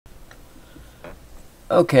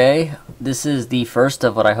Okay, this is the first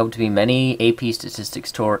of what I hope to be many AP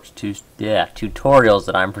statistics tutorials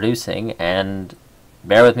that I'm producing, and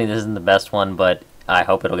bear with me, this isn't the best one, but I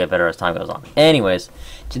hope it'll get better as time goes on. Anyways,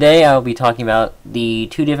 today I'll be talking about the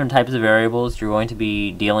two different types of variables you're going to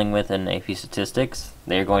be dealing with in AP statistics.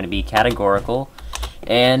 They're going to be categorical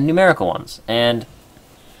and numerical ones. And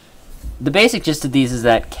the basic gist of these is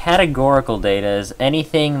that categorical data is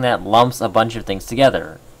anything that lumps a bunch of things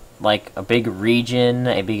together. Like a big region,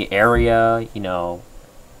 a big area, you know,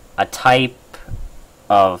 a type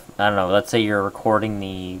of, I don't know, let's say you're recording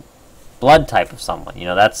the blood type of someone. You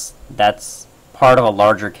know, that's part of a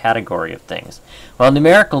larger category of things. Well,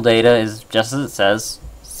 numerical data is, just as it says,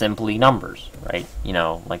 simply numbers, right? You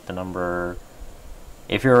know, like the number,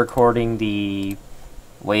 if you're recording the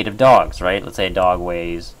weight of dogs, right? Let's say a dog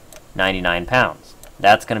weighs 99 pounds.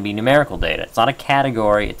 That's going to be numerical data. It's not a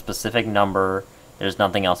category, it's a specific number. There's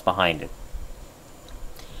nothing else behind it.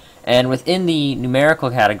 And within the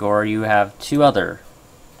numerical category, you have two other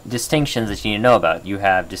distinctions that you need to know about. You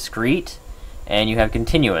have discrete and you have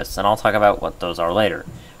continuous, and I'll talk about what those are later.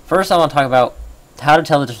 First, I want to talk about how to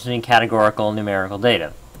tell the difference between categorical and numerical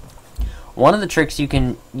data. One of the tricks you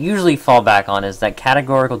can usually fall back on is that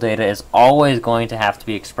categorical data is always going to have to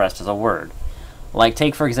be expressed as a word. Like,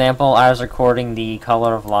 take for example, I was recording the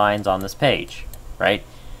color of lines on this page, right?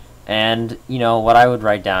 And, you know, what I would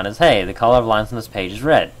write down is, hey, the color of lines on this page is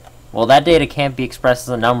red. Well, that data can't be expressed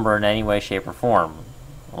as a number in any way, shape, or form,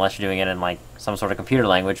 unless you're doing it in, like, some sort of computer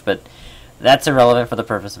language, but that's irrelevant for the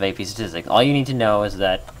purpose of AP statistics. All you need to know is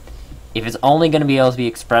that if it's only going to be able to be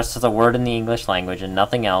expressed as a word in the English language and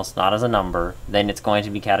nothing else, not as a number, then it's going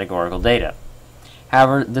to be categorical data.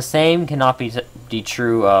 However, the same cannot be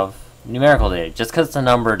true of numerical data. Just because it's a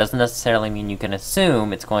number doesn't necessarily mean you can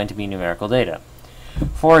assume it's going to be numerical data.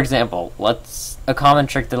 For example, a common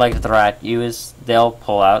trick they like to throw at you is they'll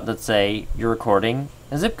pull out, let's say you're recording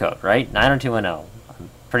a zip code, right? 90210. I'm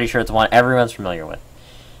pretty sure it's one everyone's familiar with.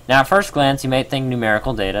 Now, at first glance, you might think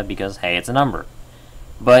numerical data because, hey, it's a number.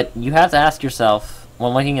 But you have to ask yourself,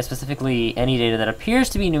 when looking at specifically any data that appears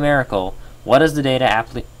to be numerical, what does the data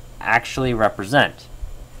actually represent?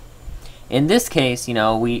 In this case, you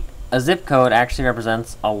know, a zip code actually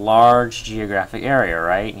represents a large geographic area,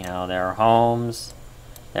 right? You know, there are homes,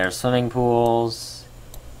 there are swimming pools,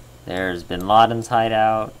 there's Bin Laden's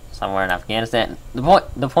hideout somewhere in Afghanistan.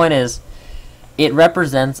 The point is, it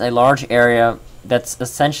represents a large area that's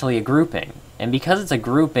essentially a grouping. And because it's a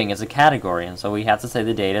grouping, it's a category, and so we have to say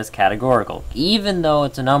the data is categorical. Even though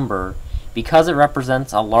it's a number, because it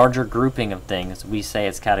represents a larger grouping of things, we say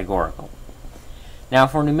it's categorical. Now,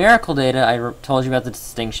 for numerical data, I told you about the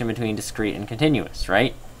distinction between discrete and continuous,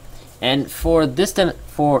 right? And in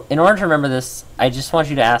order to remember this, I just want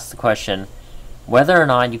you to ask the question whether or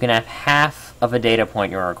not you can have half of a data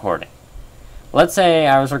point you're recording. Let's say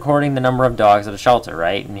I was recording the number of dogs at a shelter,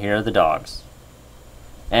 right? And here are the dogs.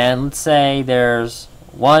 And let's say there's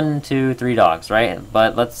 1, 2, 3 dogs, right?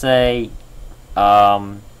 But let's say,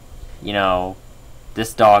 you know,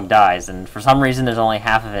 this dog dies, and for some reason there's only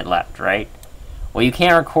half of it left, right? Well, you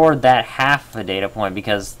can't record that half of a data point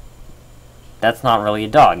because that's not really a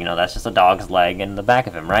dog. You know, that's just a dog's leg and the back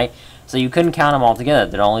of him, right? So you couldn't count them all together.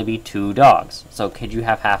 There'd only be 2 dogs. So could you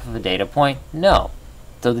have half of a data point? No.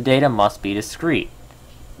 So the data must be discrete.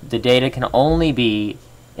 The data can only be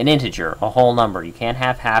an integer, a whole number. You can't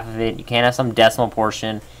have half of it. You can't have some decimal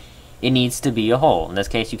portion. It needs to be a whole. In this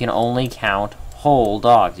case, you can only count whole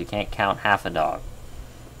dogs. You can't count half a dog.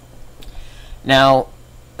 Now,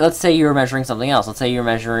 let's say you're measuring something else. Let's say you're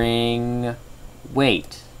measuring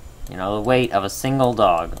weight. You know, the weight of a single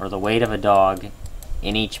dog, or the weight of a dog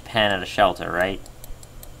in each pen at a shelter, right?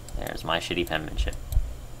 There's my shitty penmanship.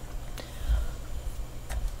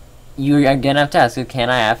 You're going to have to ask, can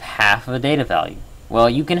I have half of a data value? Well,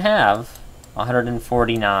 you can have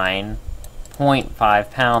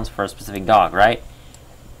 149.5 pounds for a specific dog, right?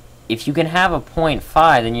 If you can have a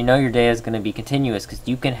 0.5, then you know your data is going to be continuous because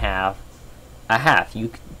you can have a half.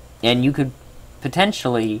 And you could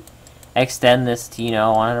potentially extend this to, you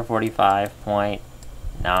know,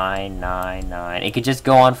 145.999. It could just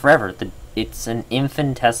go on forever. It's an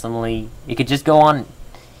infinitesimally, it could go on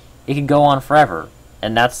forever.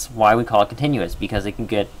 And that's why we call it continuous, because it can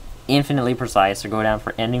get infinitely precise or go down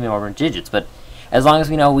for any number of digits. But as long as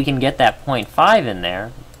we know we can get that 0.5 in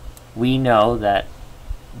there, we know that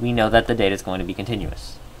the data is going to be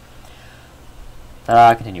continuous.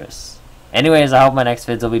 Ta-da, continuous. Anyways, I hope my next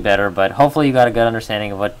vids will be better, but hopefully you got a good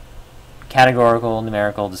understanding of what categorical,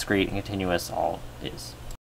 numerical, discrete, and continuous all is.